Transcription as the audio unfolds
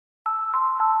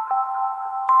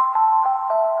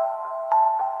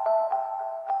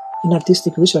in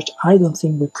artistic research, I don't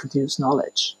think we produce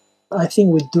knowledge. I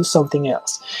think we do something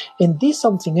else. And this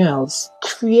something else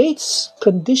creates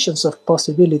conditions of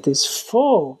possibilities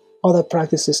for other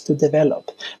practices to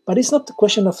develop. But it's not a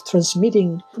question of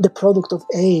transmitting the product of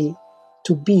A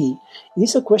to B. It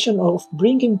is a question of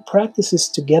bringing practices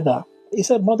together. It's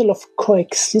a model of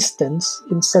coexistence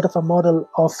instead of a model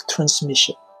of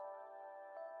transmission.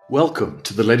 Welcome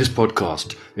to the latest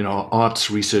podcast in our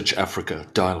Arts Research Africa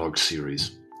dialogue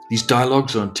series. These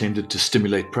dialogues are intended to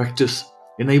stimulate practice,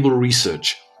 enable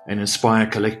research, and inspire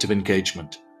collective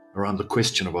engagement around the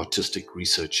question of artistic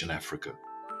research in Africa.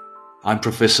 I'm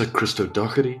Professor Christo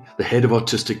Doherty, the head of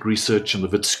artistic research in the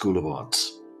Wits School of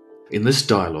Arts. In this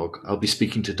dialogue, I'll be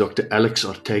speaking to Dr. Alex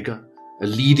Ortega, a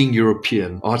leading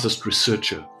European artist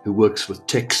researcher who works with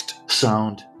text,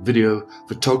 sound, video,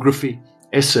 photography,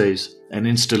 essays, and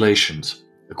installations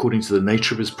according to the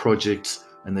nature of his projects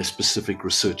and their specific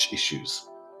research issues.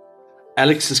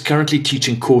 Alex is currently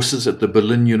teaching courses at the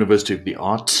Berlin University of the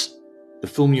Arts, the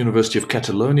Film University of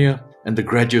Catalonia, and the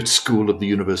Graduate School of the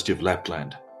University of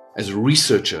Lapland. As a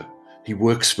researcher, he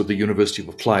works with the University of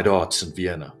Applied Arts in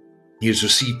Vienna. He has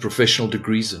received professional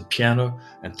degrees in piano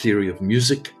and theory of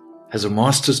music, has a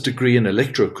master's degree in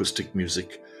electroacoustic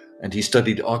music, and he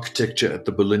studied architecture at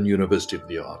the Berlin University of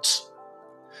the Arts.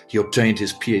 He obtained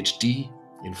his PhD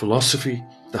in philosophy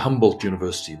at the Humboldt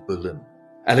University of Berlin.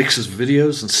 Alex's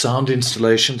videos and sound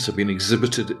installations have been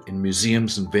exhibited in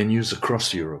museums and venues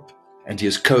across Europe, and he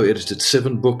has co-edited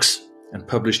 7 books and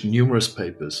published numerous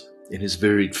papers in his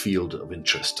varied field of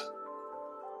interest.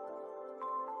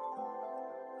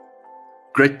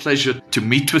 Great pleasure to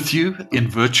meet with you in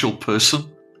virtual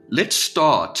person. Let's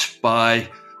start by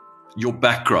your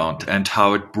background and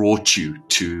how it brought you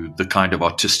to the kind of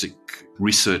artistic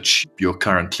research you're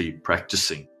currently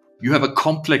practicing. You have a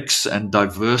complex and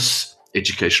diverse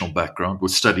educational background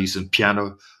with studies in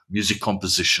piano, music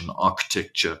composition,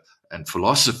 architecture, and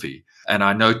philosophy. And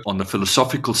I note on the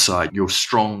philosophical side, your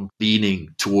strong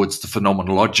leaning towards the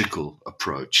phenomenological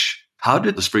approach. How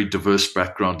did this very diverse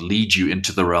background lead you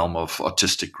into the realm of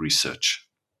artistic research?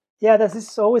 Yeah, this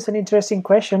is always an interesting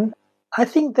question. I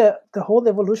think that the whole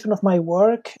evolution of my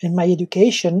work and my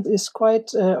education is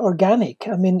quite organic.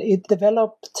 I mean, it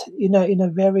developed in a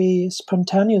very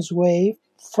spontaneous way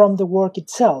from the work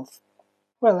itself.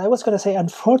 Well, I was going to say,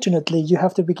 unfortunately, you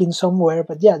have to begin somewhere,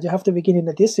 but yeah, you have to begin in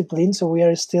a discipline. So we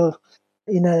are still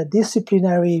in a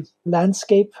disciplinary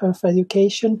landscape of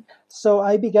education. So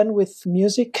I began with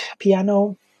music,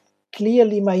 piano.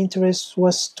 Clearly, my interest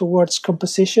was towards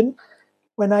composition.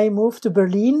 When I moved to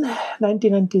Berlin,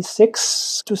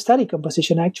 1996, to study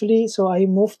composition, actually, so I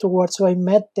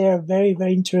met there a very,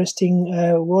 very interesting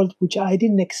world, which I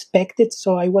didn't expect it.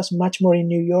 So I was much more in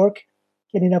New York,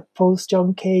 getting a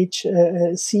post-John Cage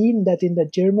scene than in the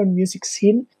German music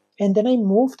scene. And then I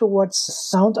moved towards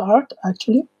sound art,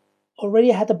 actually.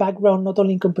 Already I had a background not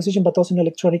only in composition, but also in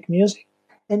electronic music.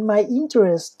 And my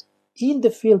interest in the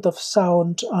field of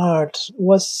sound art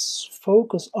was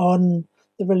focused on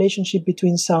the relationship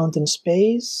between sound and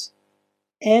space,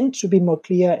 and, to be more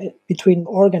clear, between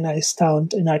organized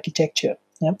sound and architecture.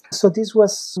 Yeah? So this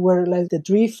was where the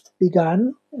drift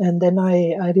began, and then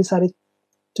I decided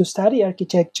to study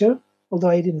architecture, although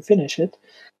I didn't finish it.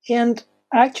 And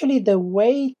actually the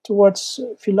way towards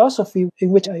philosophy, in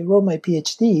which I wrote my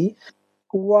PhD,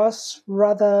 was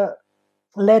rather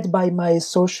led by my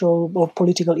social or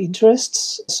political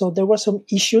interests. So there were some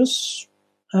issues.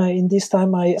 In this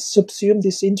time, I subsumed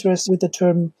this interest with the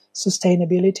term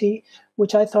sustainability,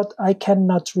 which I thought I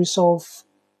cannot resolve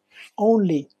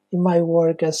only in my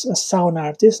work as a sound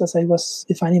artist, as I was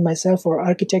defining myself, or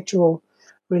architectural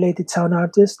related sound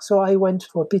artist. So I went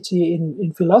for a PhD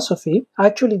in philosophy,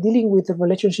 actually dealing with the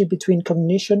relationship between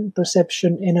cognition,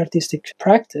 perception, and artistic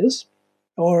practice,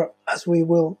 or as we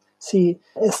will see,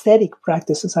 aesthetic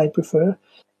practice, as I prefer.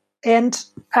 And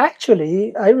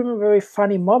actually, I remember a very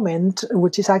funny moment,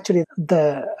 which is actually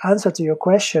the answer to your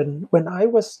question, when I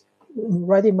was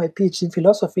writing my PhD in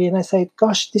philosophy, and I said,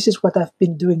 gosh, this is what I've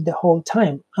been doing the whole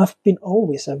time. I've been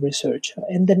always a researcher.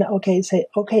 And then,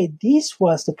 this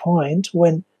was the point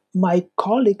when my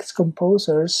colleagues,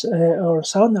 composers or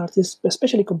sound artists,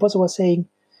 especially composers, were saying,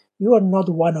 you are not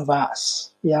one of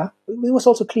us. Yeah. It was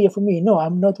also clear for me, no,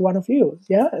 I'm not one of you.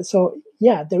 Yeah. So,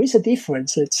 yeah, there is a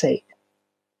difference, let's say.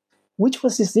 Which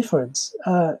was this difference?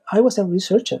 I was a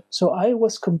researcher, so I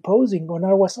was composing, or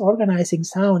I was organizing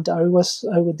sound. I was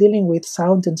dealing with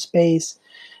sound and space,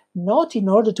 not in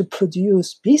order to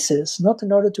produce pieces, not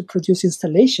in order to produce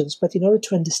installations, but in order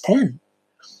to understand.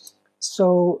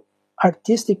 So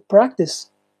artistic practice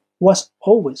was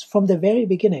always, from the very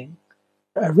beginning,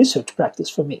 a research practice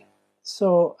for me.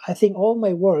 So I think all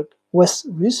my work was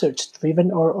research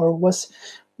driven, or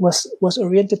was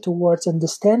oriented towards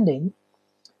understanding.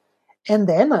 And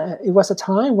then it was a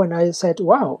time when I said,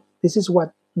 wow, this is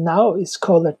what now is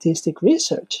called artistic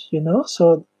research,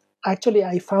 So actually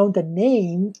I found a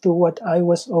name to what I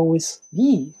was always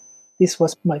be. This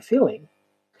was my feeling.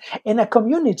 In a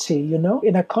community,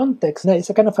 in a context, it's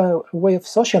a kind of a way of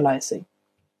socializing.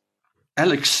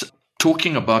 Alex,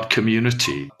 talking about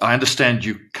community, I understand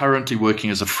you're currently working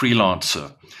as a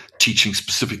freelancer, teaching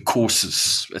specific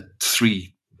courses at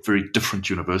 3 very different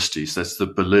universities. That's the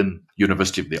Berlin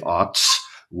University of the Arts,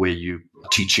 where you're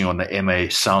teaching on the MA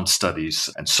Sound Studies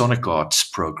and Sonic Arts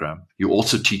program. You're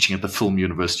also teaching at the Film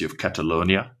University of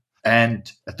Catalonia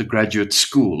and at the Graduate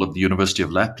School of the University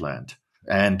of Lapland.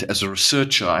 And as a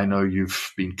researcher, I know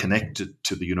you've been connected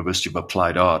to the University of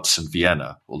Applied Arts in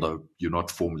Vienna, although you're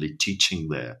not formally teaching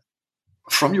there.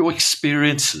 From your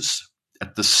experiences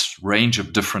at this range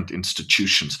of different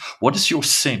institutions, what is your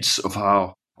sense of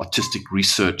how artistic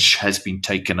research has been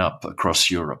taken up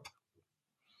across Europe?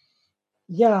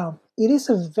 Yeah, it is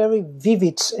a very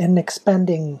vivid and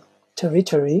expanding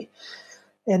territory.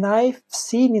 And I've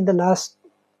seen in the last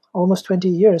almost 20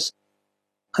 years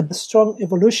a strong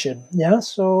evolution. Yeah.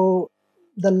 So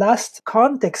the last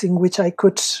context in which I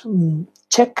could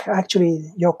check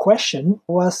actually your question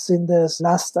was in the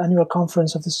last annual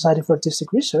conference of the Society for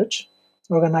Artistic Research,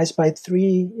 organized by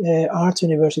 3 arts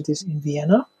universities in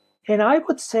Vienna. And I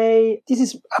would say this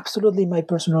is absolutely my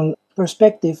personal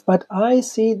perspective, but I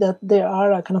see that there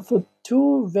are a kind of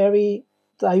 2 very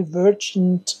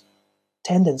divergent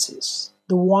tendencies.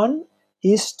 The one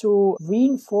is to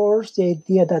reinforce the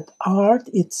idea that art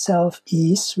itself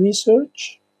is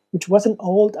research, which was an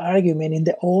old argument in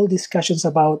the old discussions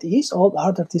about is all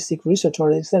art artistic research,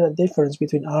 or is there a difference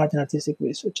between art and artistic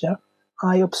research? Yeah,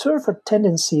 I observe a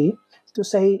tendency to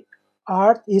say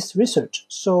art is research.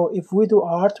 So if we do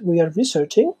art, we are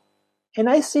researching. And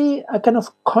I see a kind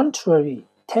of contrary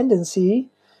tendency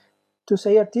to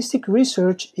say artistic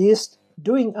research is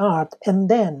doing art and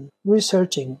then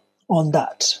researching on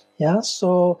that. Yeah,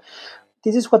 so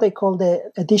this is what I call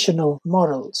the additional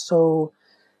model. So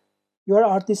you're an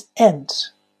artist and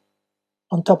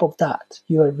on top of that,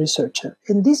 you're a researcher.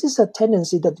 And this is a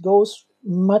tendency that goes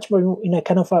much more in a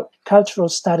kind of a cultural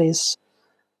studies,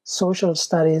 social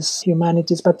studies,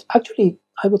 humanities, but actually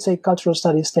I would say cultural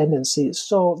studies tendency.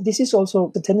 So this is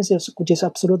also the tendency which is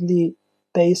absolutely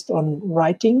based on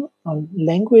writing, on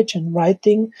language and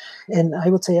writing, and I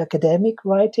would say academic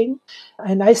writing.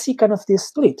 And I see kind of this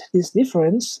split, this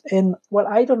difference. And well,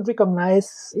 I don't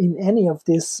recognize in any of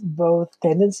these both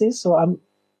tendencies, so I'm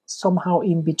somehow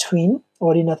in between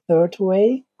or in a third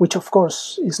way, which of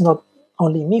course is not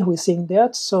only me who is seeing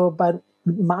that. So, but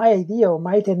my idea or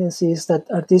my tendency is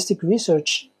that artistic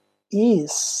research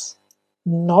is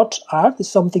not art,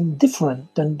 is something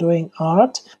different than doing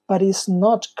art, but it's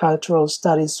not cultural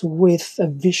studies with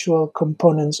visual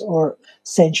components or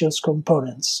sensuous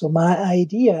components. So my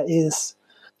idea is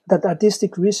that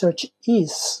artistic research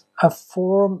is a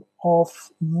form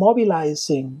of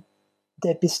mobilizing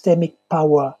the epistemic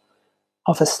power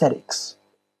of aesthetics.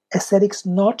 Aesthetics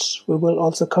not, we will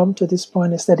also come to this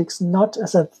point, aesthetics not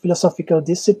as a philosophical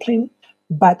discipline,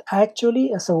 but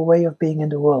actually as a way of being in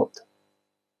the world.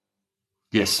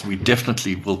 Yes, we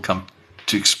definitely will come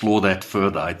to explore that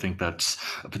further. I think that's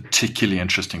a particularly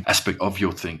interesting aspect of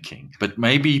your thinking. But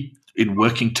maybe in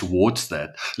working towards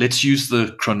that, let's use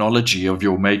the chronology of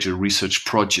your major research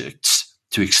projects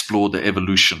to explore the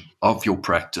evolution of your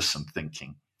practice and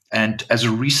thinking. And as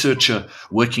a researcher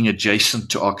working adjacent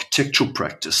to architectural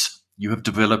practice, you have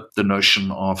developed the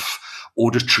notion of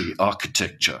auditory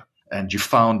architecture, and you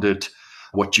founded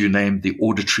what you named the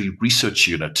Auditory Research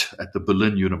Unit at the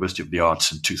Berlin University of the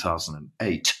Arts in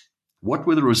 2008. What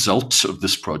were the results of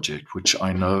this project, which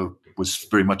I know was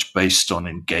very much based on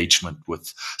engagement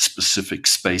with specific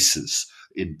spaces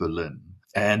in Berlin?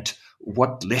 And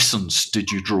what lessons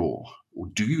did you draw, or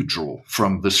do you draw,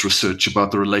 from this research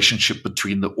about the relationship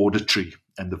between the auditory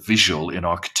and the visual in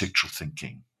architectural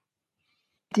thinking?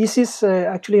 This is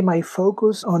actually my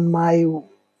focus on my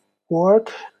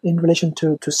work in relation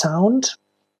to sound.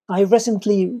 I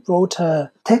recently wrote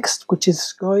a text which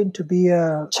is going to be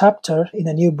a chapter in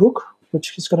a new book,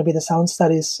 which is going to be the Sound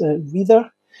Studies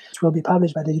Reader, which will be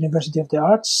published by the University of the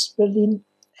Arts, Berlin.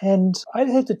 And I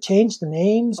decided to change the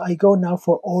names. I go now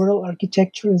for oral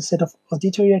architecture instead of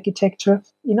auditory architecture,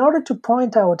 in order to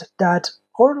point out that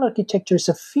oral architecture is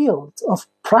a field of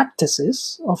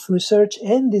practices, of research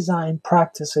and design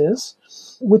practices,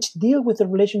 which deal with the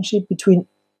relationship between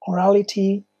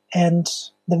orality and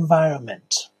the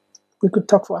environment. we could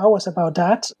talk for hours about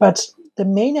that. But the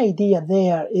main idea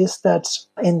there is that,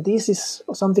 and this is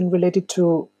something related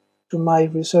to my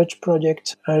research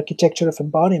project, Architecture of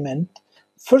Embodiment.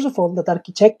 First of all, that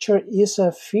architecture is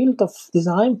a field of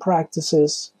design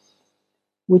practices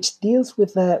which deals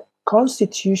with the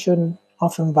constitution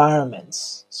of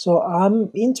environments. So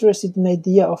I'm interested in the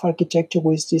idea of architecture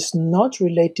which is not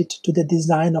related to the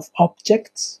design of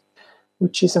objects,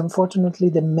 which is unfortunately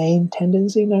the main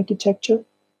tendency in architecture,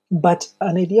 but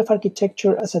an idea of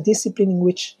architecture as a discipline in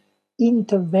which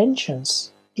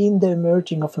interventions in the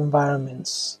emerging of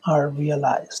environments are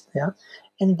realized. Yeah?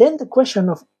 And then the question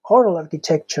of oral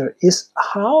architecture is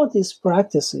how these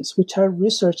practices, which are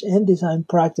research and design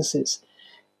practices,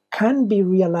 can be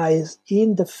realized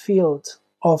in the field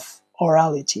of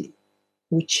orality,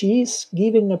 which is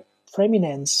giving a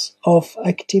preeminence of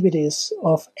activities,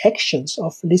 of actions,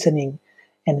 of listening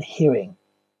and hearing.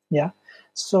 Yeah.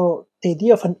 So the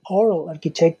idea of an oral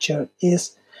architecture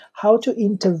is how to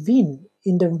intervene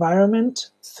in the environment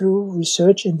through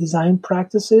research and design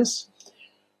practices,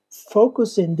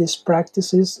 focusing these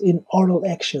practices in oral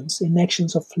actions, in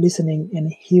actions of listening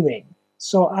and hearing.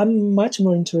 So I'm much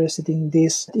more interested in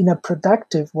this in a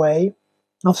productive way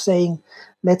of saying,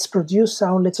 let's produce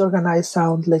sound, let's organize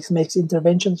sound, let's make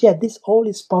interventions. Yeah, this all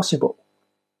is possible.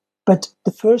 But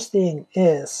the first thing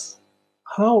is,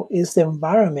 how is the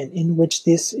environment in which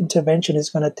this intervention is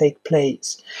going to take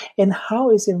place? And how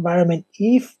is the environment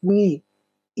if we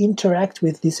interact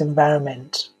with this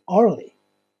environment orally?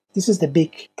 This is the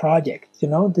big project,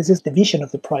 this is the vision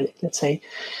of the project, let's say.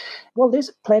 Well,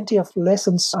 there's plenty of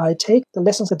lessons I take, the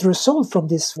lessons that result from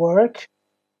this work.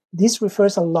 This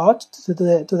refers a lot to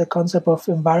the concept of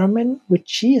environment,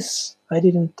 which is, I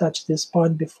didn't touch this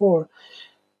point before,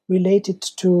 related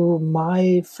to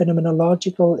my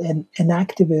phenomenological and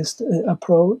activist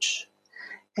approach,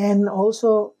 and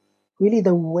also really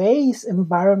the ways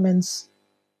environments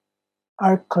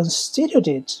are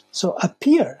constituted, so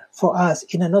appear for us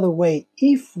in another way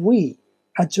if we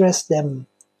address them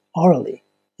orally.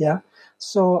 Yeah.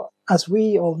 So as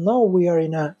we all know, we are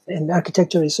and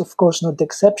architecture is of course not the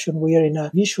exception, we are in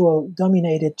a visual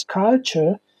dominated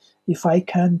culture. If I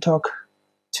can talk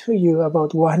to you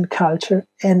about one culture,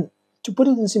 and to put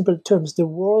it in simple terms, the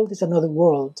world is another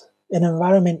world. An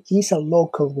environment is a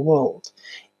local world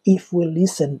if we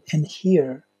listen and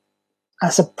hear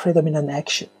as a predominant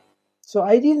action. So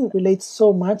I didn't relate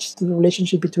so much to the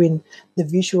relationship between the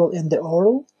visual and the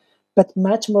oral, but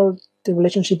much more the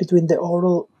relationship between the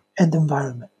oral and the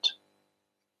environment.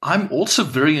 I'm also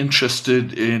very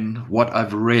interested in what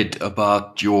I've read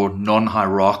about your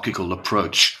non-hierarchical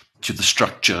approach to the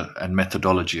structure and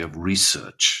methodology of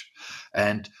research.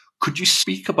 And could you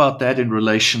speak about that in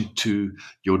relation to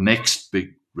your next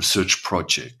big research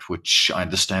project, which I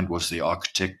understand was the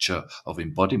architecture of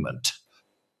embodiment?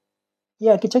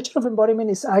 Yeah, architecture of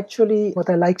embodiment is actually what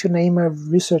I like to name a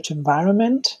research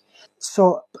environment.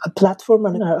 So a platform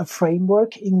and a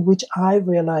framework in which I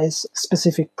realize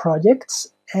specific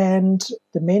projects. And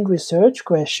the main research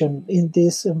question in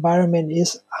this environment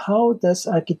is, how does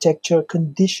architecture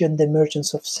condition the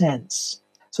emergence of sense?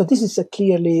 So this is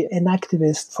clearly an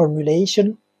activist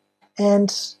formulation.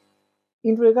 And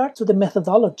in regard to the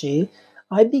methodology,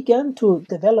 I began to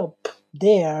develop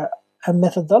there a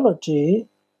methodology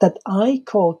that I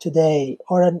call today,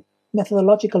 or a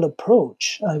methodological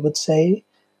approach, I would say,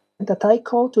 that I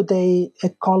call today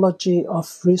ecology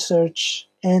of research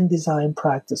and design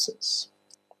practices.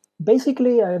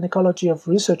 Basically, an ecology of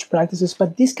research practices,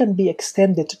 but this can be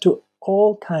extended to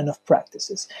all kinds of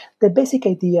practices. The basic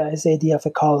idea is the idea of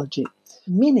ecology,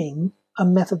 meaning a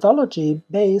methodology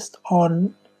based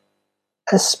on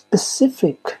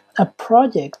a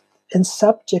project and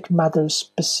subject matter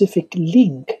specific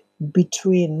link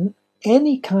between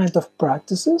any kind of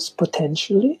practices,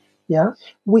 potentially, yeah,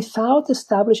 without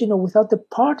establishing or without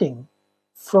departing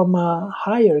from a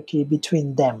hierarchy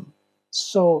between them.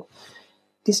 So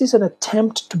this is an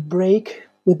attempt to break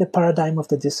with the paradigm of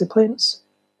the disciplines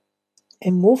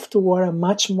and move toward a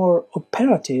much more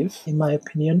operative, in my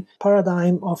opinion,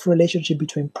 paradigm of relationship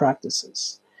between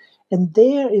practices. And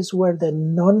there is where the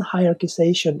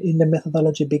non-hierarchization in the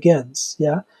methodology begins,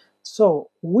 yeah? So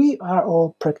we are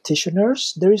all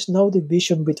practitioners. There is no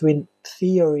division between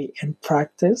theory and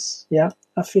practice, yeah?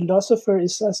 A philosopher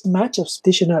is as much a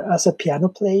practitioner as a piano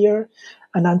player.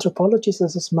 An anthropologist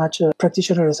is as much a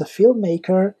practitioner as a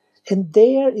filmmaker. And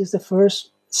there is the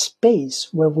first space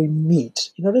where we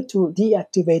meet. In order to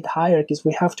deactivate hierarchies,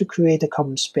 we have to create a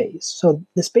common space. So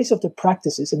the space of the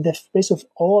practices and the space of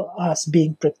all us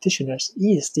being practitioners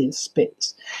is this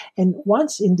space. And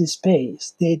once in this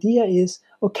space, the idea is,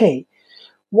 okay,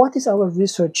 what is our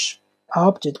research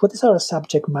object? What is our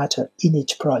subject matter in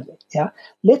each project? Yeah,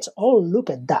 let's all look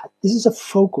at that. This is a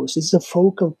focus. This is a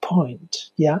focal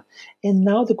point. Yeah, and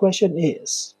now the question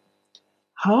is,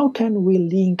 how can we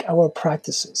link our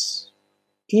practices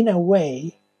in a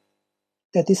way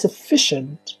that is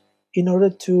efficient in order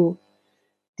to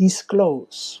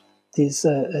disclose this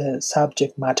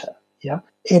subject matter? Yeah,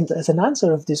 and as an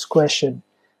answer of this question,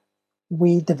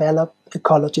 we develop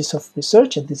ecologies of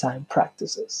research and design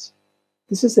practices.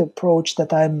 This is the approach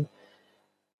that I'm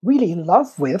really in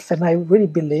love with, and I really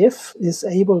believe is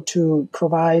able to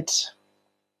provide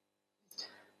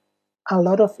a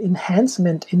lot of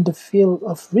enhancement in the field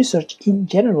of research in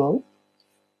general.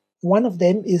 One of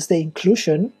them is the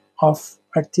inclusion of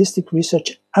artistic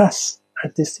research as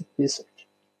artistic research.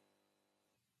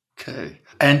 Okay.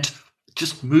 And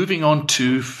just moving on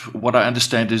to what I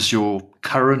understand is your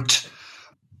current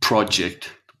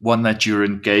project, one that you're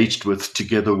engaged with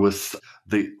together with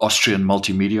the Austrian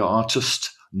multimedia artist,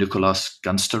 Nikolaus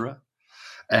Gunsterer.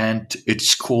 And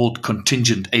it's called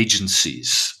Contingent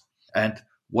Agencies. And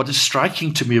what is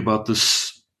striking to me about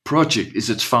this project is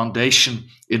its foundation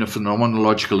in a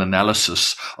phenomenological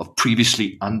analysis of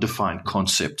previously undefined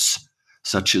concepts,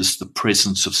 such as the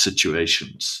presence of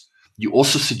situations. You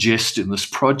also suggest in this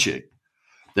project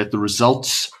that the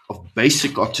results of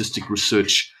basic artistic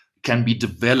research can be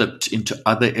developed into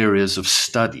other areas of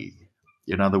study.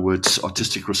 In other words,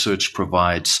 artistic research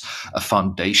provides a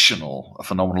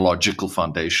phenomenological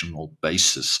foundational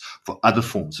basis for other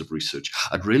forms of research.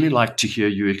 I'd really like to hear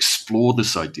you explore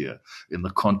this idea in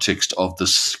the context of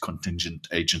this Contingent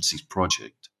Agencies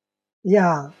project.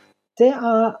 Yeah, there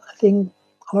are, I think,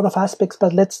 a lot of aspects,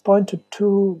 but let's point to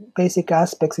two basic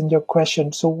aspects in your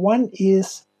question. So one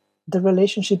is the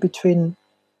relationship between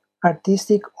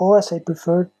artistic, or as I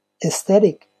prefer,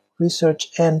 aesthetic research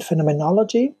and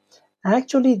phenomenology.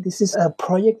 Actually, this is a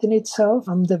project in itself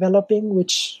I'm developing,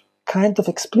 which kind of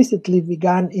explicitly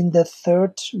began in the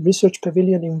third research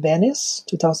pavilion in Venice,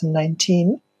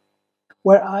 2019,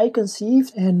 where I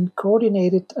conceived and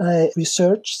coordinated a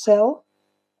research cell,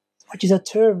 which is a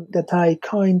term that I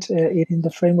coined in the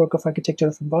framework of architecture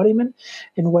of embodiment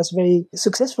and was very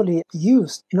successfully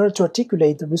used in order to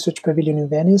articulate the research pavilion in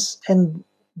Venice. And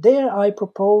there I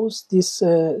proposed this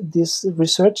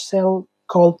research cell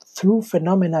called Through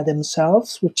Phenomena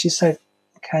Themselves, which is a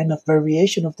kind of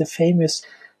variation of the famous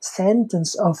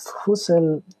sentence of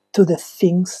Husserl to the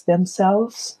things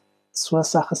themselves, zur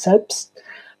Sache selbst.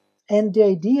 And the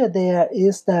idea there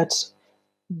is that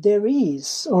there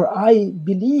is, or I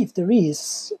believe there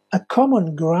is, a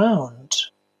common ground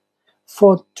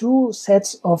for two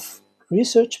sets of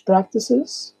research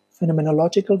practices,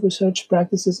 phenomenological research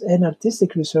practices and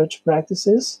artistic research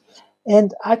practices.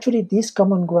 And actually, this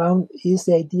common ground is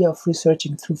the idea of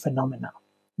researching through phenomena.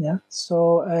 Yeah.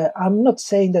 So I'm not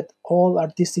saying that all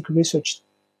artistic research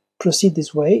proceed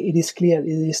this way. It is clear it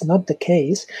is not the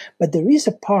case, but there is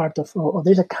a part of, or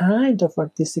there's a kind of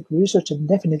artistic research and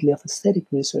definitely of aesthetic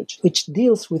research, which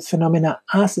deals with phenomena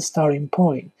as a starting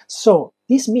point. So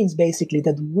this means basically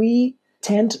that we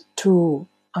tend to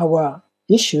our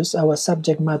issues, our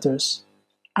subject matters,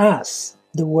 as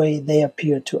the way they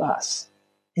appear to us.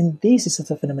 And this is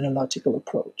a phenomenological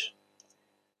approach.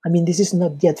 I mean, this is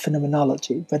not yet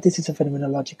phenomenology, but this is a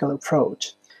phenomenological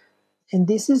approach. And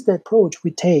this is the approach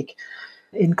we take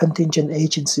in contingent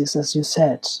agencies, as you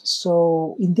said.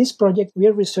 So in this project, we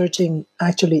are researching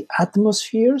actually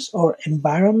atmospheres or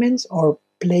environments or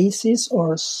places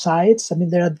or sites. I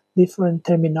mean, there are different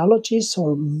terminologies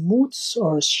or moods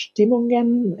or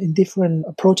Stimmungen in different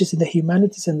approaches in the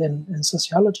humanities and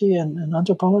sociology and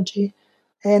anthropology.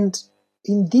 And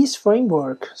in this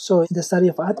framework, so in the study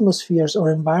of atmospheres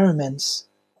or environments,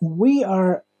 we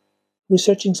are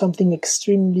researching something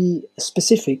extremely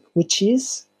specific, which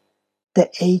is the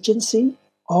agency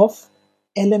of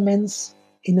elements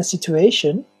in a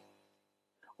situation,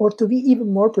 or to be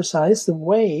even more precise, the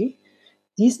way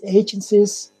these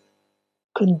agencies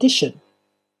condition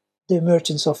the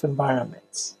emergence of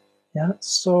environments. Yeah.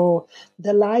 So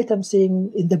the light I'm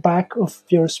seeing in the back of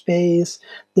your space,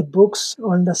 the books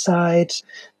on the side,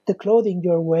 the clothing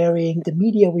you're wearing, the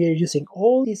media we are using,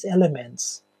 all these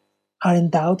elements are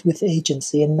endowed with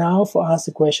agency. And now for us,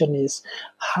 the question is,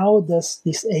 how does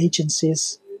these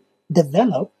agencies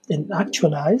develop and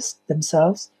actualize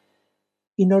themselves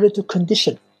in order to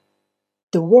condition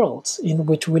the worlds in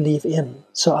which we live in,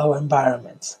 so our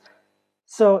environments?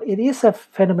 So it is a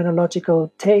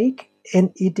phenomenological take,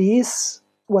 and it is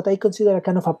what I consider a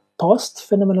kind of a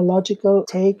post-phenomenological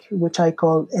take, which I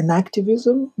call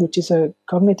enactivism, which is a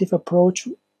cognitive approach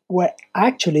where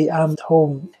actually I'm at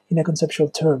home in a conceptual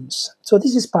terms. So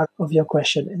this is part of your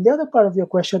question. And the other part of your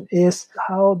question is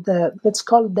how the, let's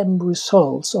call them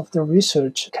results of the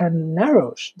research, can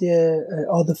narrow the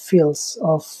other fields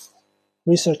of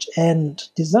research and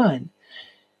design.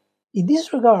 In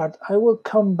this regard, I will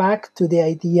come back to the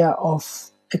idea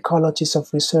of ecologies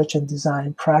of research and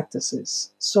design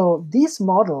practices. So this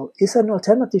model is an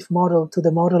alternative model to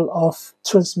the model of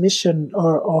transmission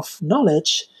or of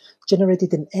knowledge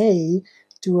generated in A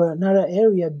to another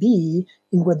area B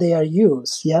in where they are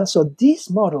used. Yeah. So this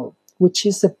model, which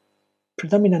is the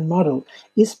predominant model,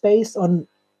 is based on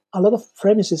a lot of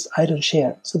premises I don't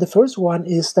share. So the first one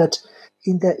is that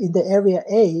in the area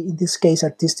A, in this case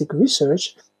artistic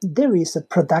research, there is a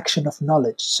production of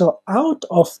knowledge. So out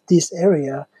of this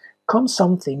area comes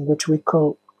something which we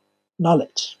call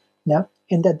knowledge. Yeah?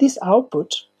 And that this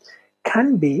output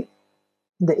can be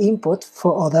the input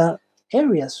for other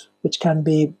areas, which can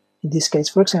be, in this case,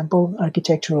 for example,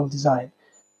 architectural design.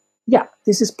 Yeah,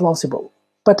 this is plausible.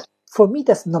 But for me,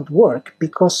 does not work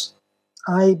because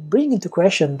I bring into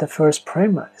question the first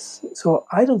premise. So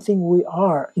I don't think we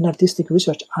are, in artistic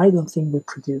research, I don't think we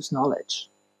produce knowledge.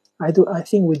 I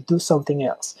think we do something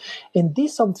else. And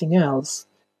this something else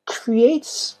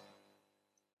creates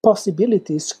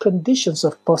possibilities, conditions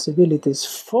of possibilities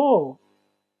for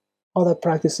other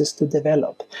practices to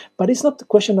develop. But it's not a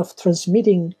question of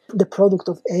transmitting the product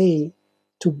of A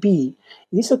to B.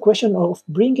 It is a question of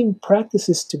bringing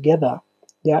practices together.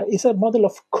 Yeah, it's a model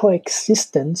of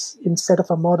coexistence instead of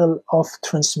a model of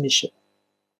transmission.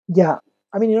 Yeah,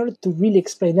 I mean, in order to really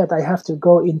explain that, I have to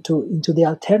go into the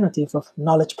alternative of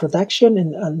knowledge production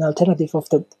and an alternative of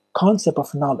the concept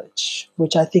of knowledge,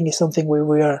 which I think is something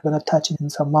we are going to touch in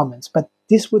some moments. But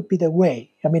this would be the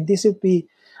way. I mean, this would be,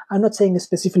 I'm not saying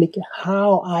specifically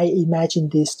how I imagine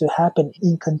this to happen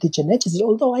in contingent edges,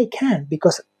 although I can,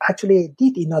 because actually I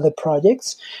did in other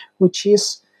projects, which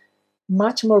is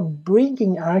much more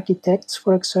bringing architects,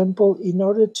 for example, in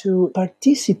order to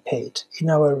participate in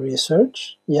our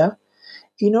research, yeah,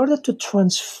 in order to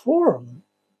transform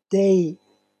the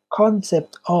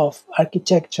concept of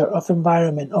architecture, of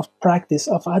environment, of practice,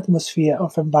 of atmosphere,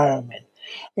 of environment.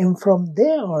 And from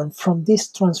there on, from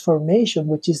this transformation,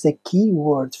 which is the key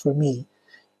word for me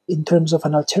in terms of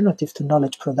an alternative to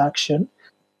knowledge production,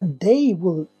 they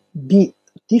will be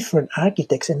different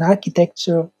architects, and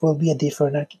architecture will be a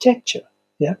different architecture.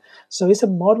 Yeah. So it's a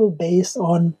model based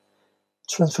on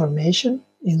transformation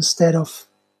instead of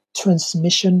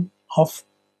transmission of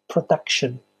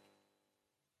production.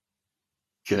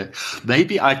 Okay.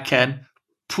 Maybe I can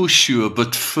push you a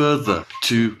bit further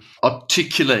to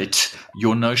articulate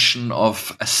your notion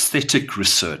of aesthetic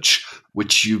research,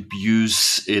 which you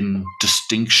use in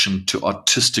distinction to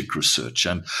artistic research.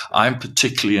 And I'm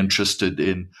particularly interested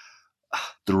in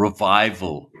the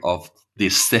revival of the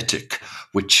aesthetic,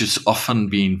 which has often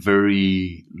been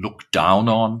very looked down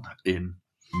on in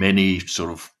many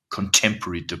sort of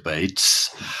contemporary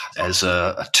debates as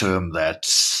a term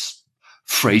that's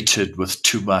freighted with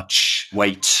too much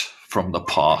weight from the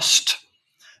past.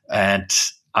 And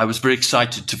I was very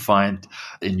excited to find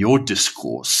in your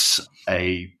discourse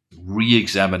a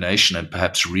re-examination and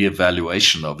perhaps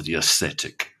re-evaluation of the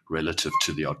aesthetic relative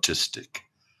to the artistic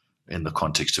in the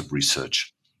context of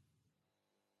research.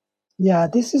 Yeah,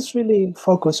 this is really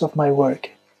focus of my work.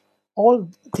 All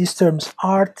these terms,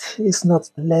 art is not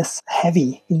less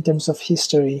heavy in terms of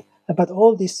history, but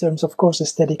all these terms, of course,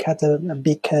 aesthetic had a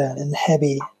big and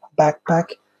heavy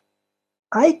backpack.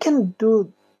 I can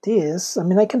do this. I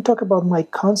mean, I can talk about my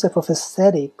concept of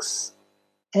aesthetics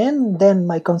and then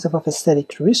my concept of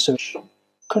aesthetic research,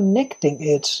 connecting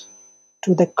it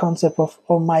to the concept of,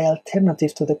 or my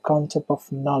alternative to the concept of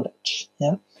knowledge.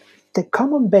 Yeah. The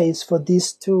common base for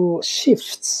these two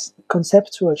shifts,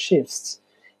 conceptual shifts,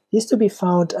 is to be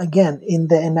found again in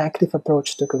the enactive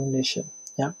approach to cognition.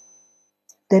 Yeah?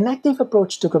 The enactive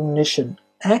approach to cognition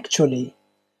actually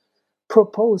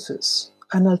proposes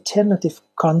an alternative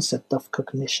concept of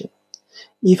cognition.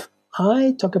 If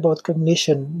I talk about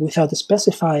cognition without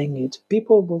specifying it,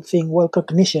 people will think, well,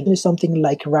 cognition is something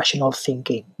like rational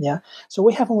thinking. Yeah. So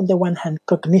we have on the one hand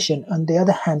cognition, on the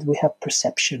other hand we have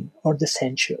perception or the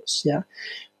sensuous. Yeah,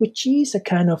 which is a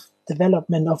kind of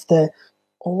development of the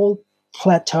old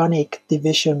Platonic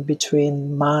division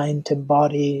between mind and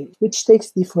body, which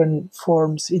takes different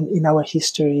forms in our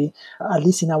history, at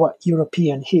least in our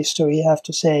European history, I have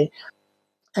to say.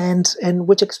 And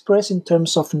which express in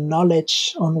terms of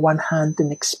knowledge on one hand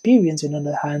and experience on the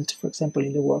other hand, for example,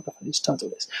 in the work of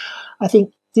Aristotle. I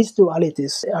think these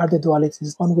dualities are the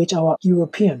dualities on which our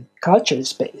European culture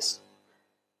is based.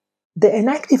 The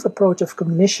enactive approach of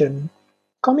cognition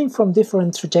coming from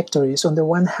different trajectories. On the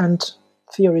one hand,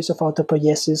 theories of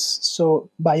autopoiesis, so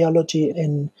biology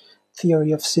and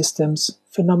theory of systems,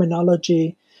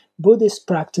 phenomenology, Buddhist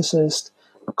practices,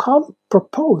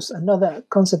 propose another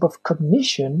concept of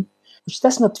cognition, which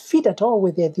does not fit at all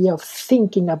with the idea of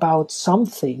thinking about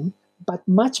something, but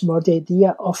much more the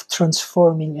idea of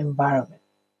transforming environment.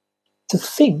 To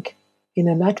think, in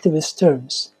an activist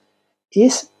terms,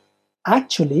 is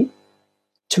actually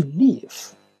to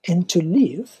live. And to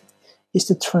live is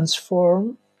to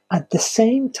transform at the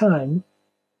same time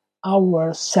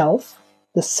our self,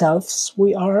 the selves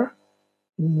we are,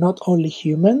 not only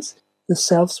humans, the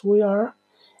selves we are,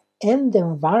 and the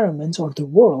environments or the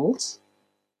worlds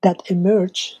that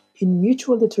emerge in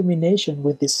mutual determination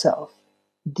with this self.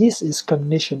 This is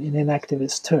cognition in an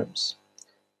activist terms.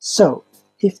 So,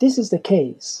 if this is the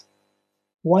case,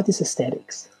 what is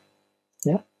aesthetics?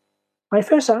 Yeah? My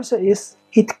first answer is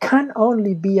it can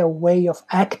only be a way of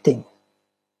acting.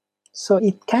 So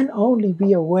it can only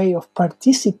be a way of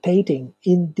participating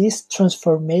in this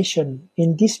transformation,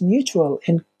 in this mutual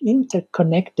and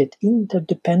interconnected,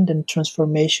 interdependent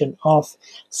transformation of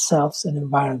selves and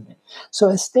environment. So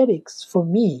aesthetics, for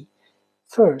me,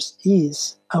 first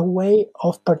is a way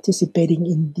of participating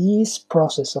in this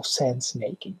process of sense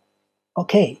making.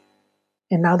 Okay,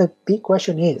 and now the big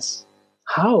question is,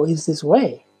 how is this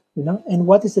way? And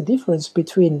what is the difference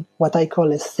between what I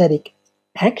call aesthetic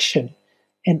action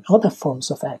and other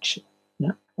forms of action?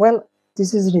 Yeah? Well,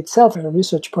 this is in itself a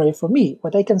research project for me.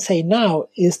 What I can say now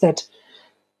is that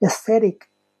aesthetic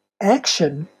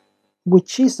action,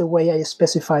 which is the way I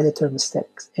specify the term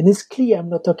aesthetics, and it's clear I'm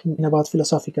not talking about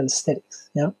philosophical aesthetics.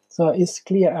 Yeah, so it's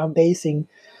clear I'm basing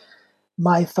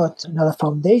my thought on another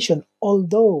foundation,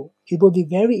 although it would be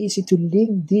very easy to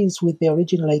link these with the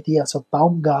original ideas of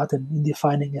Baumgarten in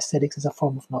defining aesthetics as a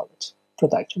form of knowledge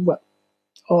production,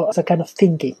 or as a kind of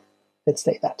thinking, let's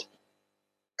say that.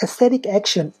 Aesthetic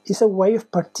action is a way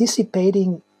of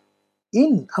participating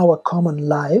in our common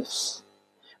lives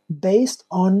based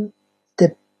on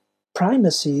the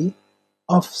primacy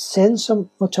of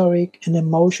sensomotoric and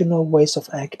emotional ways of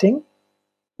acting,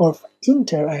 or of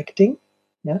interacting,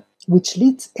 which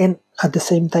leads and at the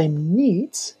same time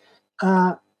needs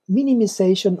a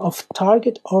minimization of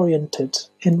target-oriented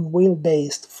and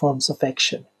will-based forms of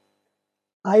action.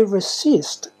 I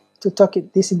resist to talk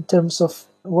this in terms of,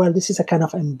 this is a kind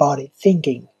of embodied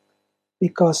thinking,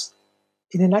 because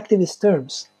in an activist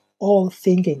terms, all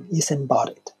thinking is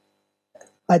embodied.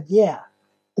 But the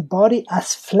body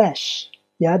as flesh,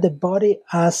 the body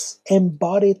as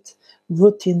embodied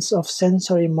routines of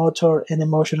sensory, motor, and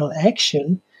emotional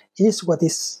action is what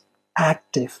is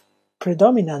active,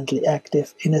 predominantly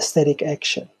active in aesthetic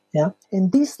action.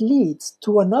 And this leads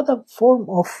to another form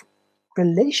of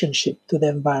relationship to the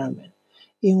environment,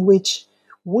 in which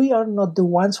we are not the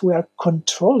ones who are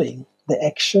controlling the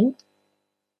action.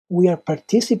 We are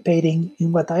participating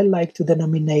in what I like to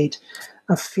denominate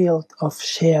a field of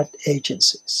shared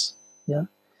agencies.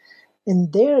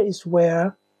 And there is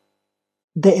where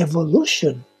the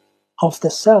evolution of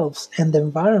the selves and the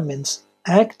environments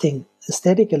acting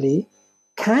aesthetically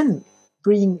can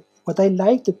bring what I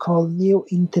like to call new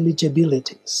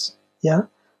intelligibilities.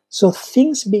 So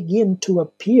things begin to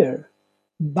appear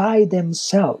by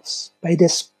themselves, by the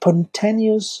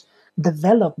spontaneous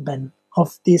development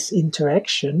of this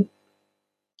interaction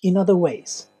in other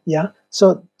ways.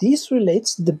 So this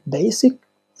relates to the basic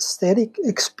aesthetic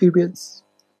experience,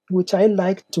 which I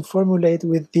like to formulate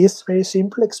with this very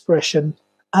simple expression: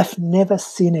 I've never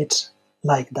seen it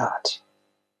like that.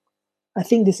 I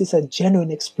think this is a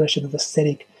genuine expression of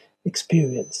aesthetic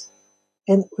experience.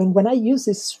 And when I use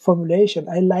this formulation,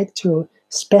 I like to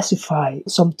specify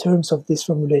some terms of this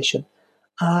formulation.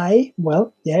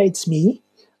 It's me.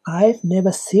 I've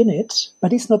never seen it,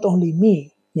 but it's not only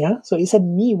me. So it's a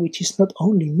me which is not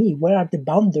only me. Where are the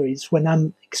boundaries when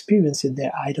I'm experiencing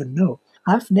there? I don't know.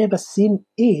 I've never seen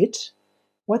it.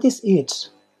 What is it?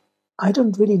 I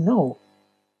don't really know.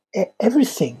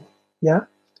 Everything,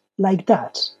 like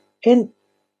that. And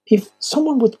if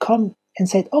someone would come and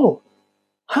say, "Oh,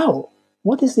 how?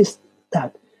 What is this,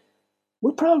 that?"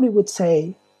 we probably would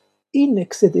say, in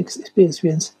aesthetic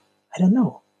experience, I don't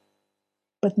know.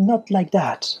 But not like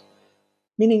that.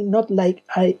 Meaning not like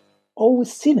I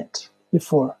always seen it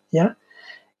before,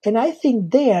 And I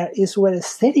think there is where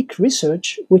aesthetic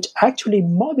research, which actually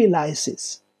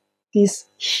mobilizes this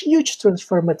huge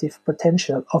transformative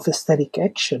potential of aesthetic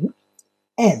action,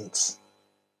 ends.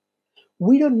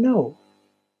 We don't know,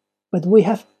 but we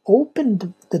have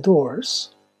opened the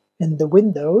doors and the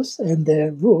windows and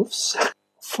the roofs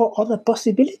for other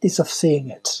possibilities of seeing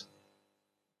it.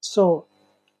 So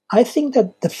I think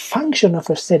that the function of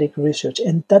aesthetic research,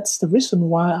 and that's the reason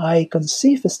why I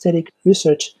conceive aesthetic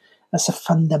research as a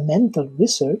fundamental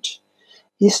research,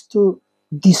 is to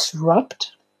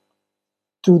disrupt,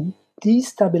 to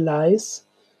destabilize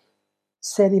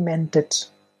sedimented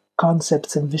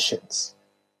concepts and visions.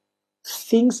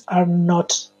 Things are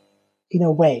not in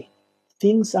a way.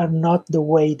 Things are not the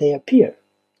way they appear.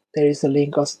 There is a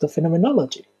link also to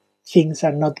phenomenology. Things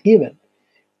are not given.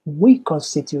 We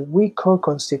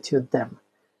co-constitute them.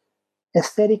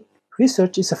 Aesthetic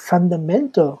research is a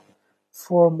fundamental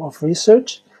form of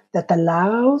research that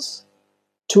allows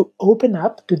to open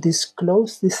up, to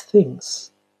disclose these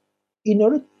things in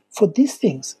order for these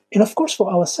things, and of course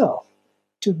for ourselves,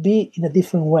 to be in a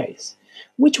different ways.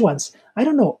 Which ones? I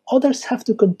don't know. Others have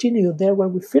to continue there where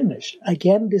we finish.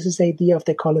 Again, this is the idea of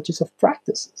the ecologies of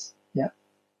practices. Yeah.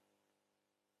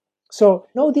 So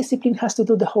no discipline has to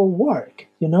do the whole work,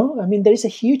 you know? I mean, there is a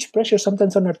huge pressure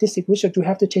sometimes on artistic research. We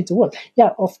have to change the world. Yeah,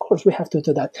 of course we have to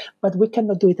do that, but we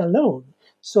cannot do it alone.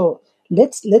 So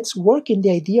let's work in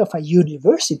the idea of a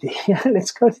university.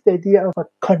 Let's go to the idea of a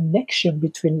connection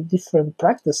between different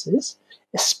practices,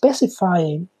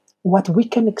 specifying what we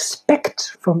can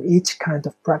expect from each kind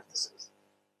of practices.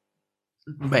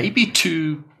 Maybe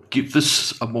to give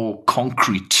this a more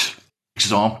concrete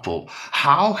example,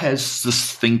 how has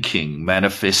this thinking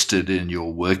manifested in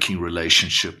your working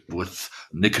relationship with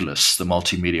Nicholas, the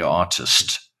multimedia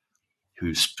artist,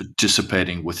 who's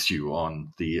participating with you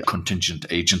on the Contingent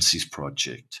Agencies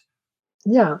project?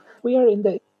 Yeah, we are in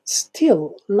the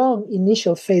still long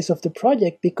initial phase of the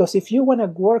project, because if you want to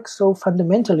work so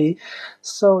fundamentally,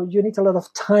 so you need a lot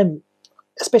of time,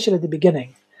 especially at the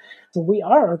beginning. So we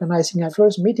are organizing our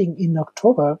first meeting in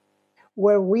October,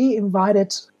 where we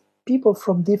invited people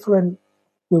from different,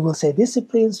 we will say,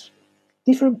 disciplines,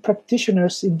 different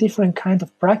practitioners in different kinds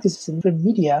of practices in different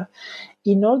media,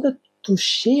 in order to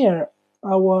share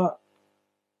our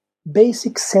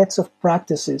basic sets of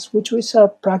practices, which are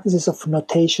practices of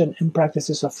notation and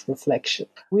practices of reflection.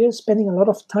 We are spending a lot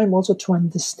of time also to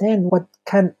understand what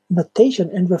can notation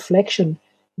and reflection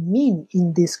mean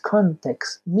in this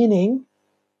context, meaning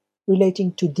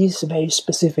relating to this very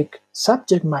specific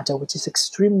subject matter, which is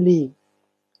extremely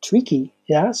tricky,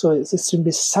 yeah? So it's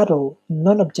extremely subtle,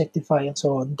 non-objectifying, and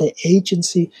so on. The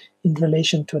agency in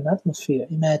relation to an atmosphere,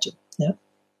 imagine, yeah?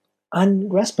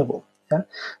 Ungraspable, yeah?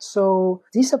 So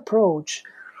this approach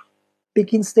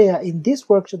begins there. In this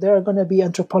workshop, there are going to be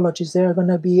anthropologists, there are going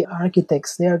to be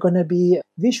architects, there are going to be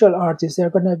visual artists, there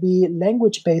are going to be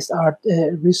language-based art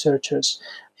researchers,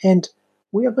 and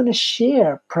we are going to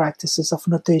share practices of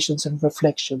notations and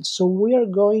reflections. So we are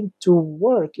going to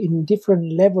work in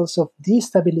different levels of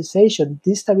destabilization,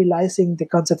 destabilizing the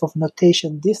concept of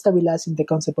notation, destabilizing the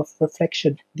concept of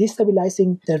reflection,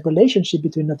 destabilizing the relationship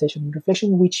between notation and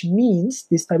reflection, which means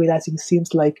destabilizing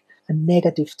seems like a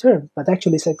negative term, but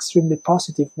actually it's an extremely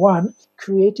positive one,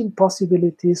 creating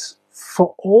possibilities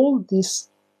for all these,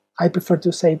 I prefer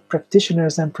to say,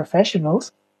 practitioners and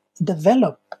professionals,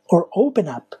 develop or open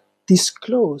up,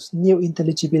 disclose new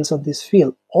intelligibles on this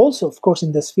field. Also, of course,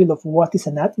 in this field of what is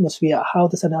an atmosphere, how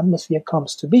does an atmosphere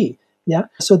comes to be. Yeah.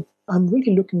 So I'm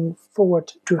really looking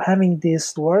forward to having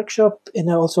this workshop, and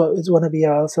also it's going to be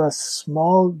also a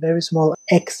small, very small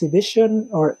exhibition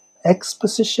or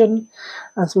exposition,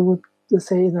 as we would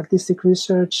say in artistic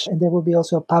research, and there will be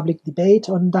also a public debate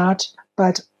on that.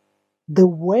 But the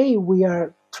way we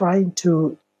are trying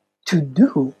to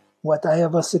do what I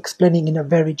was explaining in a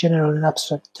very general and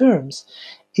abstract terms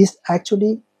is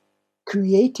actually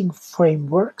creating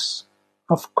frameworks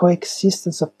of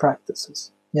coexistence of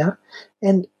practices. Yeah.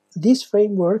 And these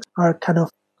frameworks are kind of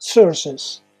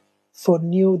sources for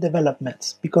new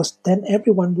developments, because then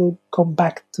everyone will come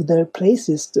back to their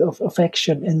places of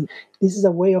action. And this is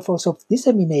a way of also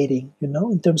disseminating,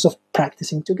 in terms of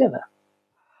practicing together.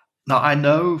 Now, I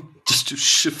know, just to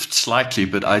shift slightly,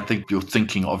 but I think your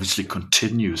thinking obviously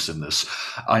continues in this.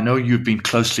 I know you've been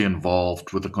closely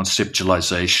involved with the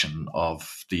conceptualization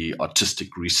of the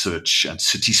Artistic Research and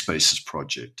City Spaces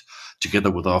project,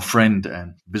 together with our friend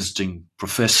and visiting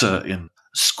professor in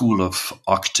School of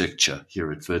Architecture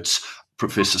here at Wits,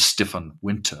 Professor Stefan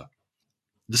Winter.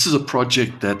 This is a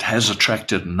project that has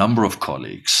attracted a number of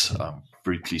colleagues, I'm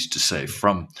very pleased to say,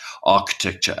 from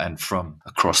architecture and from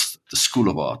across the School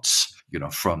of Arts,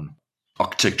 from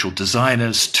architectural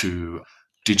designers to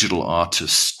digital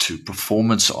artists to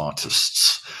performance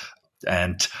artists.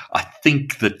 And I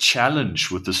think the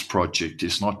challenge with this project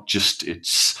is not just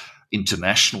its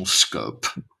international scope,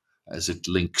 as it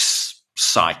links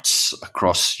sites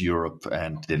across Europe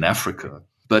and in Africa,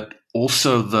 but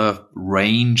also the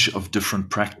range of different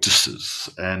practices.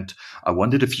 And I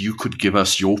wondered if you could give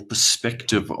us your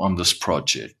perspective on this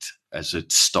project as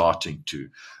it's starting to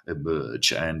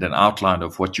emerge and an outline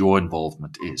of what your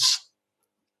involvement is.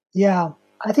 Yeah,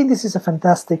 I think this is a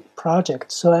fantastic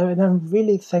project. So I'm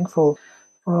really thankful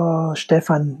for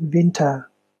Stefan Winter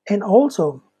and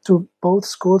also to both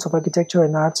schools of architecture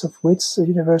and arts of Wits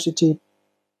University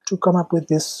to come up with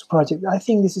this project. I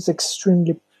think this is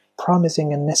extremely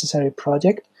promising and necessary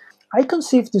project. I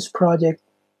conceived this project,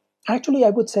 actually I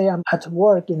would say I'm at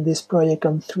work in this project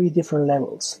on 3 different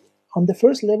levels. On the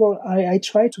first level, I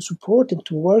try to support and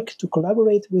to work, to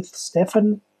collaborate with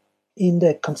Stefan in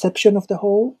the conception of the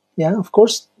whole. Yeah, of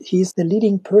course, he's the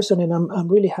leading person and I'm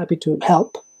really happy to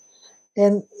help.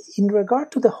 And in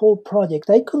regard to the whole project,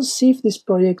 I conceive this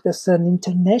project as an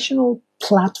international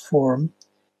platform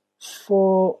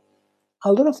for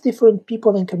a lot of different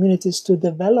people and communities to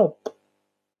develop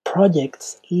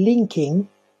projects linking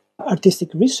artistic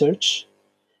research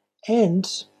and,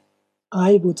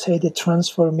 I would say, the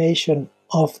transformation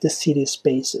of the city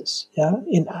spaces. Yeah,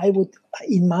 and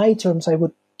in my terms, I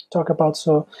would talk about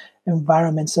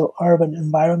environments, so urban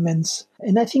environments,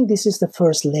 and I think this is the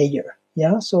first layer.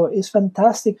 Yeah, so it's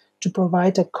fantastic to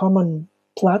provide a common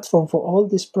platform for all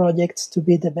these projects to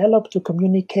be developed, to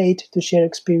communicate, to share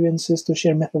experiences, to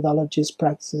share methodologies,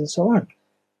 practices, and so on.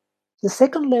 The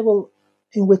second level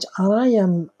in which I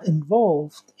am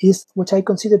involved is, which I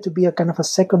consider to be a kind of a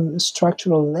second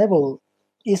structural level,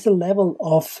 is the level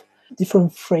of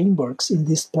different frameworks in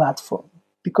this platform.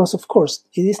 Because, of course,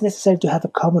 it is necessary to have a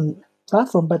common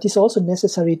platform, but it's also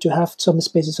necessary to have some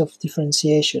spaces of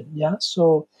differentiation. Yeah.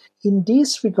 So, in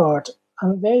this regard,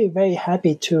 I'm very, very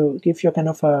happy to give you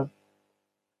for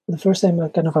the first time, a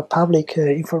kind of a public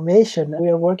information. We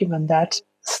are working on that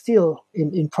still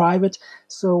in private.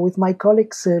 So with my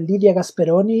colleagues Lydia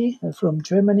Gasperoni from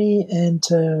Germany and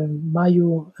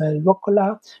Mayu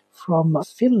Luokola from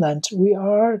Finland, we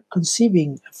are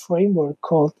conceiving a framework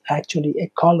called actually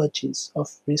Ecologies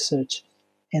of Research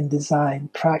and Design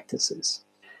Practices.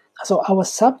 So our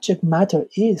subject matter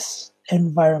is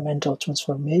environmental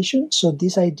transformation. So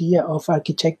this idea of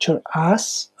architecture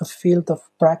as a field of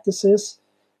practices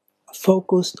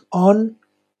focused on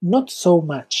not so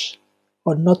much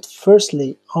or not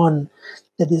firstly on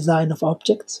the design of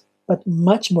objects, but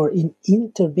much more in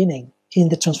intervening in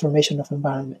the transformation of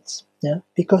environments. Yeah?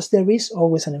 Because there is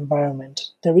always an environment.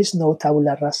 There is no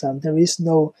tabula rasa. There is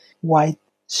no white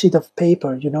sheet of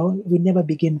paper, we never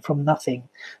begin from nothing.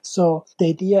 So the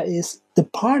idea is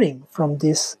departing from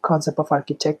this concept of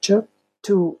architecture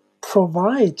to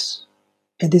provide,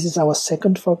 and this is our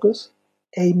second focus,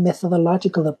 a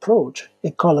methodological approach,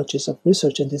 ecologies of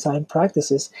research and design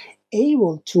practices,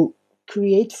 able to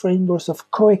create frameworks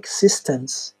of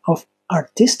coexistence of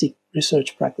artistic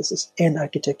research practices and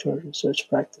architectural research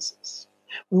practices.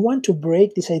 We want to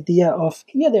break this idea of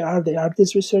here they are the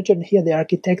artist researcher and here the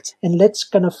architects, and let's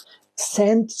kind of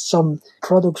send some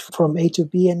products from A to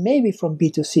B and maybe from B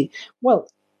to C. Well,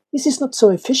 this is not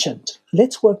so efficient.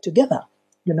 Let's work together.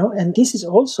 And this is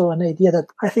also an idea that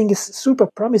I think is super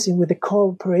promising with the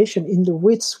cooperation in the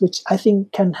WITS, which I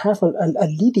think can have a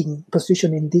leading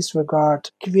position in this regard,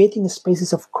 creating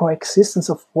spaces of coexistence,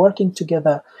 of working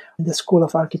together in the School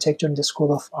of Architecture and the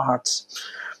School of Arts.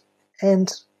 And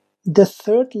the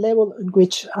third level in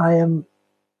which I am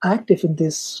active in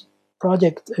this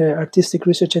project, Artistic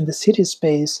Research in the City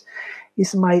Space,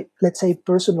 is my, let's say,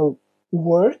 personal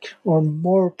work or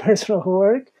more personal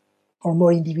work, or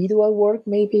more individual work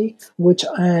maybe, which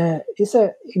is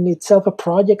in itself a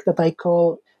project that I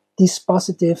call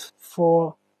Dispositive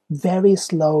for Very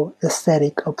Slow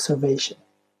Aesthetic Observation.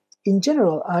 In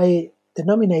general, I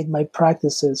denominate my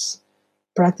practices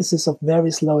of very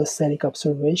slow aesthetic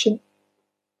observation,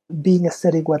 being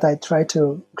aesthetic what I tried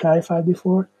to clarify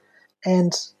before.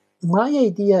 And my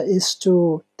idea is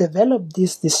to develop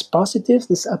these dispositives,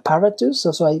 this apparatus,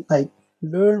 so I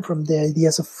learn from the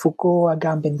ideas of Foucault,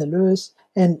 Agamben, Deleuze,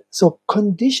 and so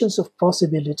conditions of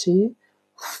possibility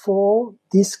for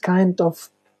this kind of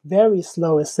very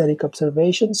slow aesthetic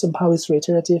observation. Somehow it's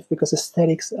reiterative because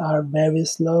aesthetics are very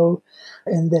slow,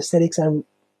 and the aesthetics are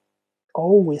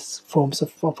always forms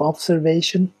of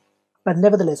observation. But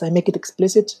nevertheless, I make it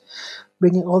explicit,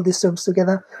 bringing all these terms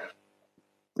together.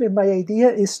 And my idea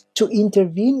is to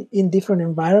intervene in different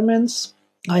environments.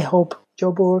 I hope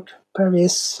Joburg,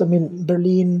 Paris,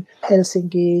 Berlin,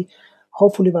 Helsinki,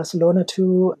 hopefully Barcelona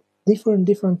too,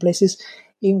 different places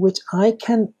in which I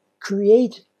can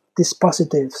create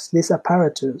dispositives, these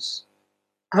apparatus,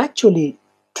 actually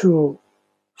to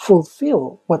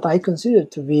fulfill what I consider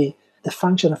to be the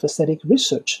function of aesthetic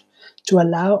research, to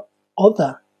allow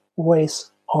other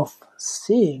ways of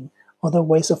seeing, other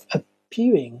ways of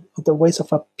appearing, other ways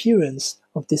of appearance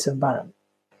of this environment.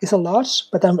 It's a lot,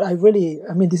 but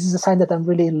this is a sign that I'm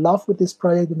really in love with this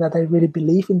project and that I really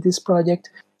believe in this project.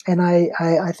 And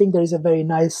I think there is a very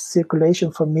nice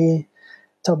circulation for me,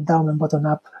 top down and bottom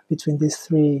up, between these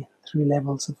three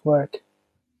levels of work.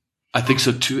 I think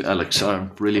so too, Alex.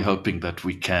 I'm really hoping that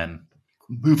we can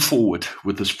move forward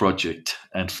with this project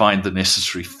and find the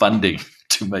necessary funding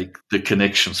to make the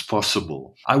connections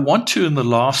possible. I want to, in the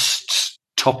last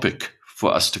topic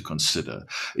for us to consider,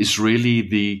 is really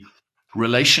the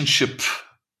relationship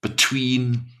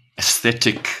between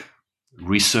aesthetic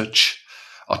research,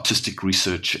 artistic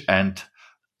research, and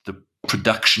the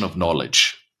production of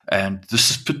knowledge. And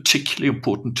this is particularly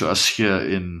important to us here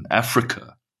in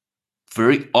Africa.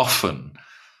 Very often,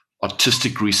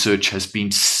 artistic research has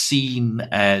been seen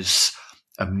as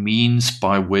a means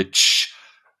by which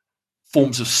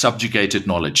forms of subjugated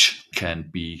knowledge can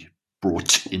be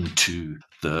brought into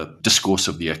the discourse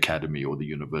of the academy or the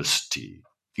university.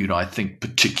 I think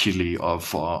particularly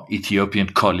of our Ethiopian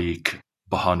colleague,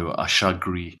 Bahanu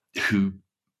Ashagri, who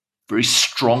very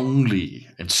strongly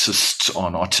insists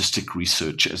on artistic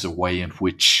research as a way in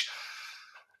which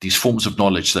these forms of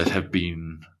knowledge that have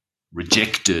been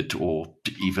rejected or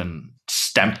even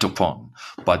stamped upon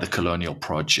by the colonial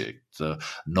project, the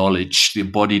knowledge, the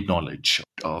embodied knowledge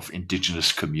of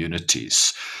indigenous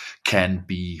communities, can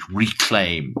be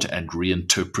reclaimed and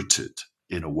reinterpreted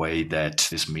in a way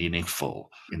that is meaningful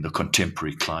in the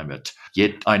contemporary climate.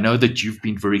 Yet I know that you've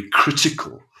been very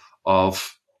critical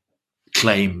of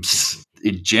claims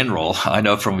in general. I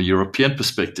know from a European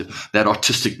perspective that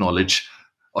artistic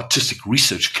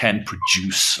research can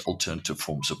produce alternative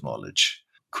forms of knowledge.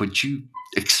 Could you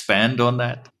expand on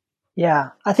that? Yeah,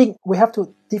 I think we have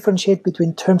to differentiate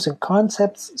between terms and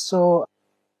concepts. So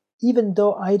even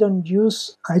though I don't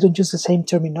use the same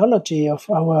terminology of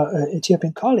our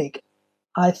Ethiopian colleague,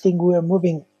 I think we are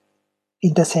moving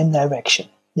in the same direction.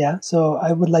 Yeah, so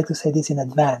I would like to say this in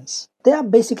advance. There are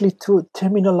basically two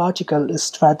terminological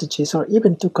strategies, or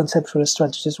even two conceptual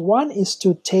strategies. One is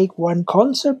to take one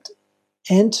concept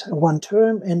and one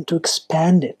term and to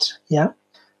expand it. Yeah,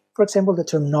 for example, the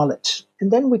term knowledge.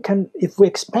 And then we can, if we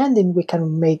expand it, we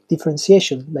can make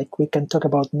differentiation. Like we can talk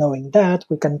about knowing that,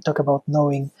 we can talk about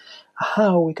knowing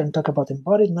how, we can talk about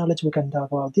embodied knowledge, we can talk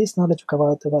about this knowledge, we can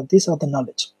talk about this other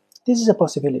knowledge. This is a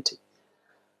possibility.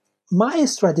 My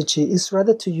strategy is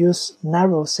rather to use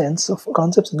narrow sense of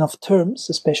concepts and of terms,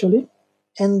 especially,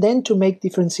 and then to make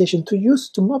differentiation,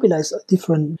 to mobilize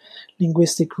different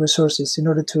linguistic resources in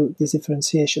order to this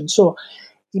differentiation. So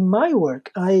in my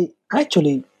work, I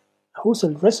actually,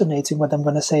 Husserl resonates in what I'm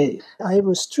going to say. I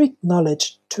restrict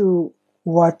knowledge to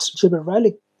what Gilbert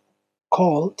Riley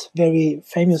called very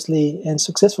famously and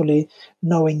successfully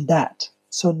knowing that.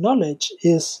 So knowledge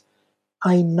is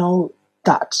I know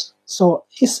that. So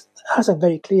it has a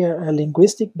very clear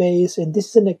linguistic base, and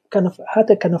this is had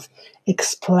a kind of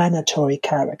explanatory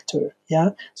character. Yeah.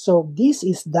 So this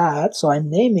is that. So I'm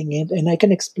naming it, and I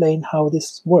can explain how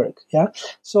this works. Yeah.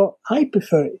 So I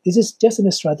prefer. This is just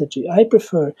a strategy. I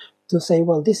prefer to say,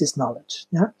 well, this is knowledge.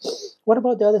 Yeah. What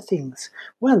about the other things?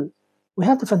 Well, we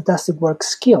have the fantastic word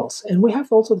skills, and we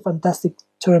have also the fantastic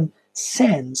term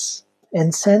sense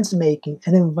and sense-making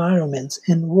and environments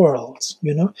and worlds,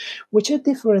 which are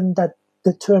different than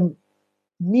the term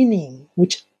meaning,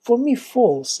 which for me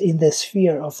falls in the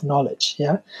sphere of knowledge,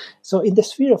 yeah? So in the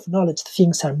sphere of knowledge,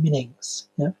 things are meanings,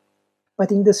 yeah?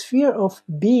 But in the sphere of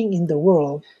being in the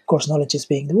world, of course, knowledge is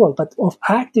being in the world, but of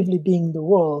actively being in the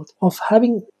world, of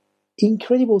having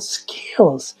incredible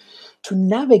skills to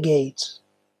navigate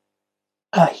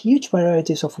a huge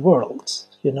varieties of worlds,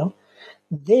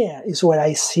 there is where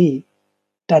I see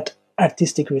that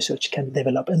artistic research can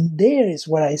develop. And there is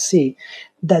where I see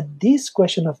that this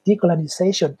question of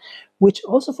decolonization, which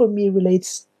also for me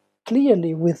relates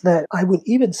clearly with the, I would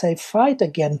even say, fight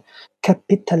against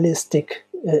capitalistic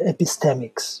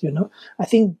epistemics. I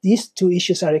think these two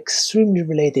issues are extremely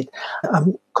related.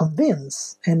 I'm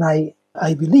convinced, and I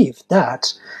believe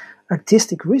that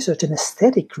artistic research and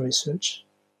aesthetic research,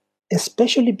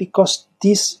 especially because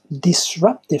this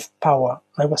disruptive power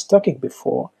I was talking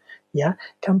before,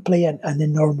 can play an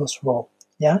enormous role.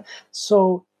 Yeah.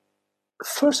 So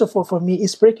first of all, for me,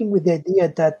 it's breaking with the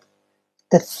idea that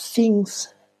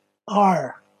things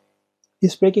are.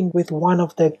 It's breaking with one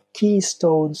of the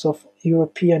keystones of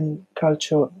European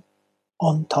culture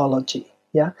ontology.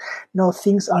 Yeah. No,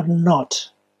 things are not.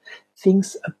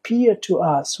 Things appear to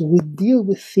us. We deal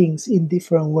with things in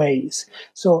different ways.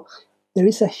 So there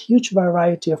is a huge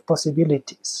variety of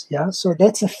possibilities. Yeah, so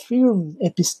that's a firm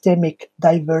epistemic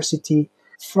diversity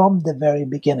from the very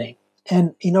beginning.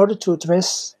 And in order to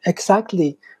address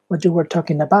exactly what you were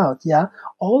talking about, yeah,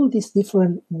 all these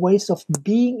different ways of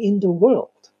being in the world,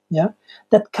 yeah,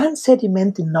 that can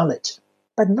sediment in knowledge.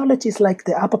 But knowledge is like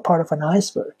the upper part of an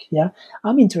iceberg. Yeah,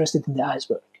 I'm interested in the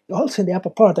iceberg. Also in the upper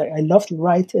part, I love to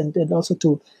write and also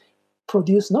to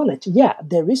produce knowledge. Yeah,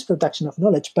 there is production of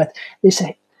knowledge, but there's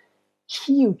a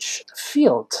huge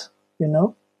field,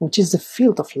 which is the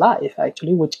field of life,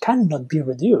 actually, which cannot be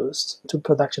reduced to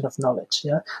production of knowledge.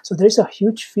 Yeah, so there's a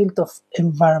huge field of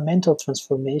environmental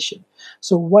transformation.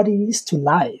 So what it is to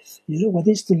life, what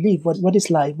is to live, what is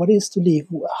life, what is to live,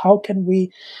 how can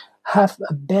we have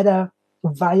a better,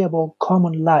 viable,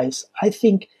 common lives? I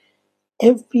think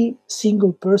every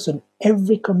single person,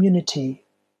 every community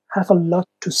have a lot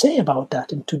to say about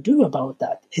that and to do about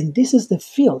that. And this is the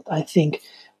field I think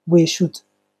we should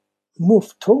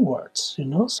move towards,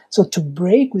 So to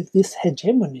break with these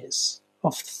hegemonies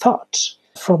of thought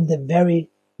from the very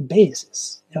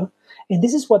basis, And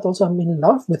this is what also I'm in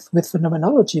love with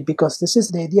phenomenology, because this is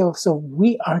the idea of, so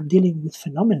we are dealing with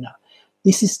phenomena.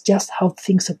 This is just how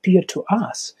things appear to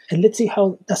us, and let's see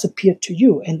how it does appear to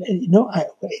you. And I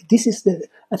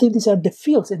think these are the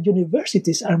fields, and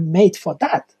universities are made for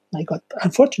that. My God,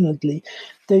 unfortunately,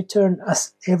 they turn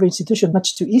us, every institution,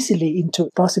 much too easily into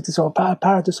processes or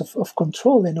apparatus of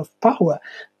control and of power.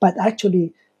 But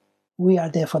actually, we are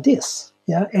there for this.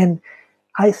 Yeah, and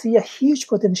I see a huge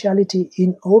potentiality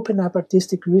in open up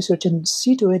artistic research and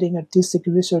situating artistic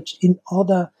research in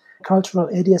other cultural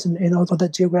areas and in other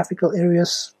geographical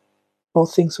areas.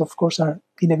 Both things, of course, are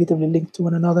inevitably linked to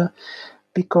one another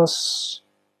because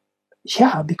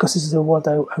this is the world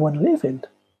I want to live in.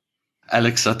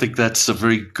 Alex, I think that's a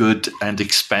very good and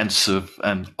expansive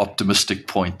and optimistic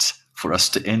point for us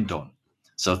to end on.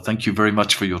 So thank you very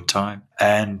much for your time.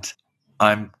 And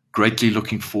I'm greatly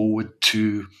looking forward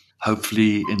to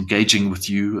hopefully engaging with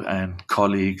you and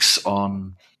colleagues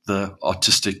on the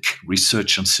Artistic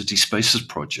Research on City Spaces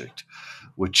project,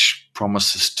 which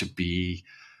promises to be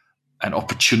an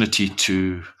opportunity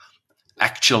to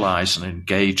actualize and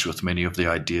engage with many of the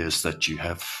ideas that you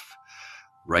have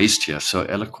raised here so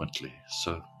eloquently.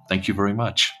 So thank you very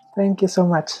much. Thank you so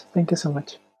much. Thank you so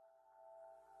much.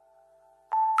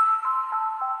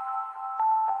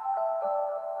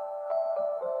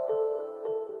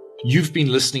 You've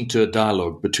been listening to a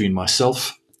dialogue between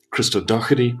myself, Christo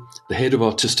Doherty, the head of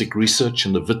artistic research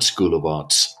in the Wits School of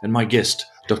Arts, and my guest,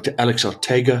 Dr. Alex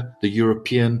Ortega, the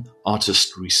European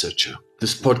artist researcher.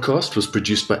 This podcast was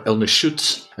produced by Elna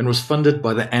Schutz and was funded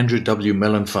by the Andrew W.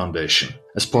 Mellon Foundation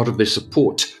as part of their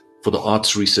support for the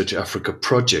Arts Research Africa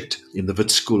project in the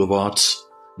Wits School of Arts,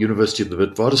 University of the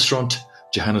Witwatersrand,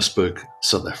 Johannesburg,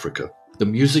 South Africa. The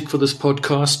music for this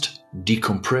podcast,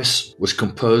 Decompress, was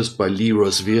composed by Lee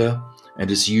Rosvier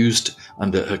and is used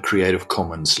under a Creative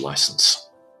Commons license.